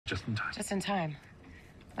just in time. Just in time.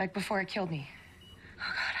 Like before it killed me.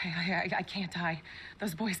 Oh, God, I can't die.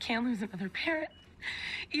 Those boys can't lose another parent.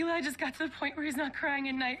 Eli just got to the point where he's not crying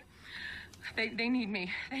at night. They need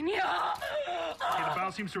me. They need... Okay, the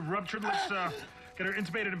bowel seems to have ruptured. Let's get her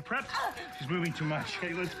intubated and prepped. She's moving too much.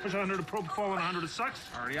 Okay, let's push on her to propofol and 100 of sucks.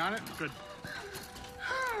 Already on it? Good.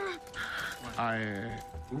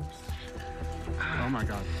 Oops. Oh, my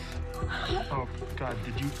God. Oh, God,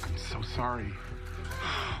 I'm so sorry.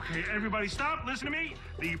 Okay, everybody stop. Listen to me.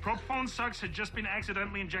 The propofol and sucks had just been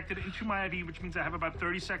accidentally injected into my IV, which means I have about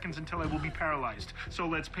 30 seconds until I will be paralyzed. So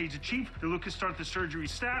let's page the chief. The Lucas start the surgery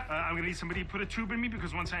stat. I'm going to need somebody to put a tube in me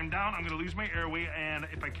because once I'm down, I'm going to lose my airway, and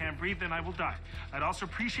if I can't breathe, then I will die. I'd also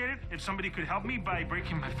appreciate it if somebody could help me by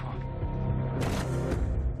breaking my phone.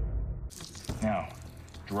 Now,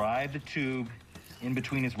 drive the tube in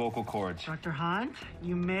between his vocal cords. Dr. Hunt,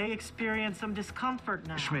 you may experience some discomfort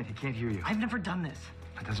now. Schmidt, he can't hear you. I've never done this.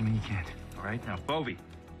 That doesn't mean you can't. All right? Now, Bovie.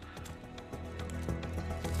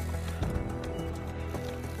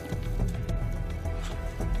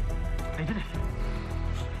 I did it.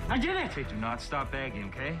 I did it! Okay, do not stop begging,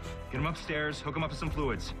 okay? Get him upstairs, hook him up with some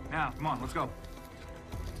fluids. Now, come on, let's go.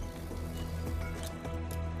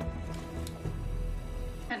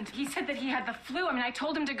 And he said that he had the flu. I mean, I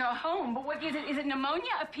told him to go home. But what is it? Is it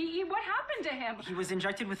pneumonia? A PE? What happened to him? He was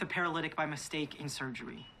injected with a paralytic by mistake in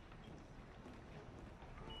surgery.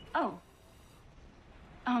 Oh.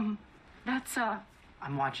 That's,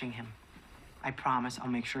 I'm watching him. I promise I'll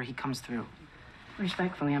make sure he comes through.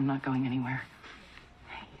 Respectfully, I'm not going anywhere.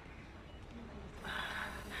 Hey.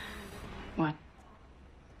 What?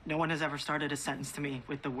 No one has ever started a sentence to me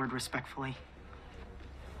with the word respectfully.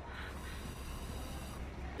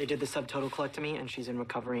 They did the subtotal colectomy, and she's in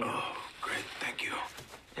recovery. Oh, great. Thank you.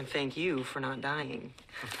 And thank you for not dying.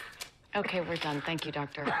 Okay, we're done. Thank you,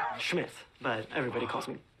 doctor. Schmidt, but everybody calls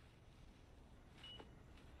me.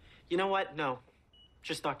 You know what? No.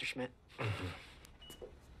 Just Dr. Schmidt.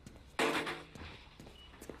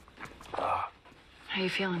 How you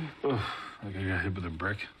feeling? Oh, like I got hit with a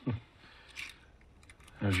brick.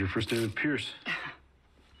 That was your first day with Pierce.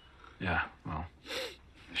 Yeah, well,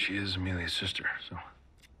 she is Amelia's sister, so.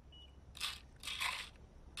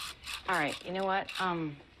 All right, you know what?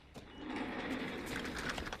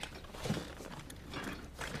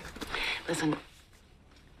 Listen,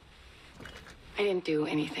 I didn't do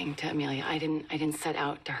anything to Amelia. I didn't set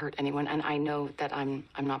out to hurt anyone, and I know that I'm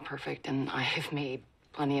not perfect, and I have made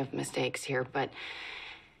plenty of mistakes here, but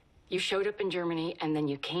you showed up in Germany, and then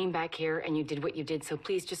you came back here, and you did what you did, so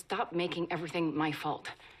please just stop making everything my fault.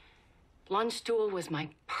 Lunch stool was my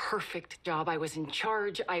perfect job. I was in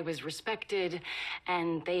charge, I was respected,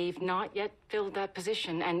 and they've not yet filled that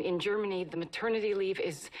position. And in Germany, the maternity leave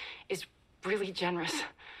is really generous.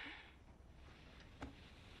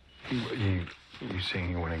 You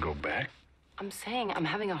saying you want to go back? I'm saying I'm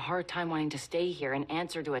having a hard time wanting to stay here and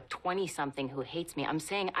answer to a 20-something who hates me. I'm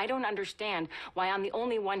saying I don't understand why I'm the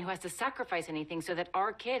only one who has to sacrifice anything so that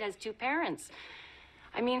our kid has two parents.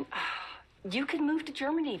 I mean, you could move to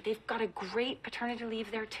Germany. They've got a great paternity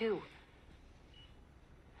leave there, too.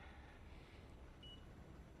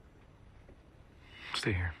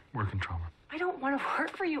 Stay here. Work in trauma. I don't want to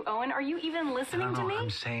work for you, Owen. Are you even listening to me? I'm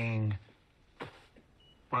saying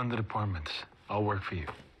run the departments. I'll work for you.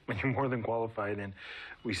 When you're more than qualified, and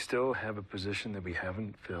we still have a position that we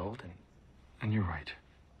haven't filled, and you're right.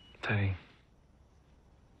 Teddy,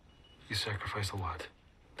 you sacrificed a lot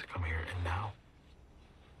to come here, and now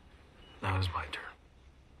is my turn.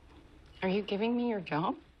 Are you giving me your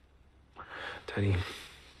job? Teddy,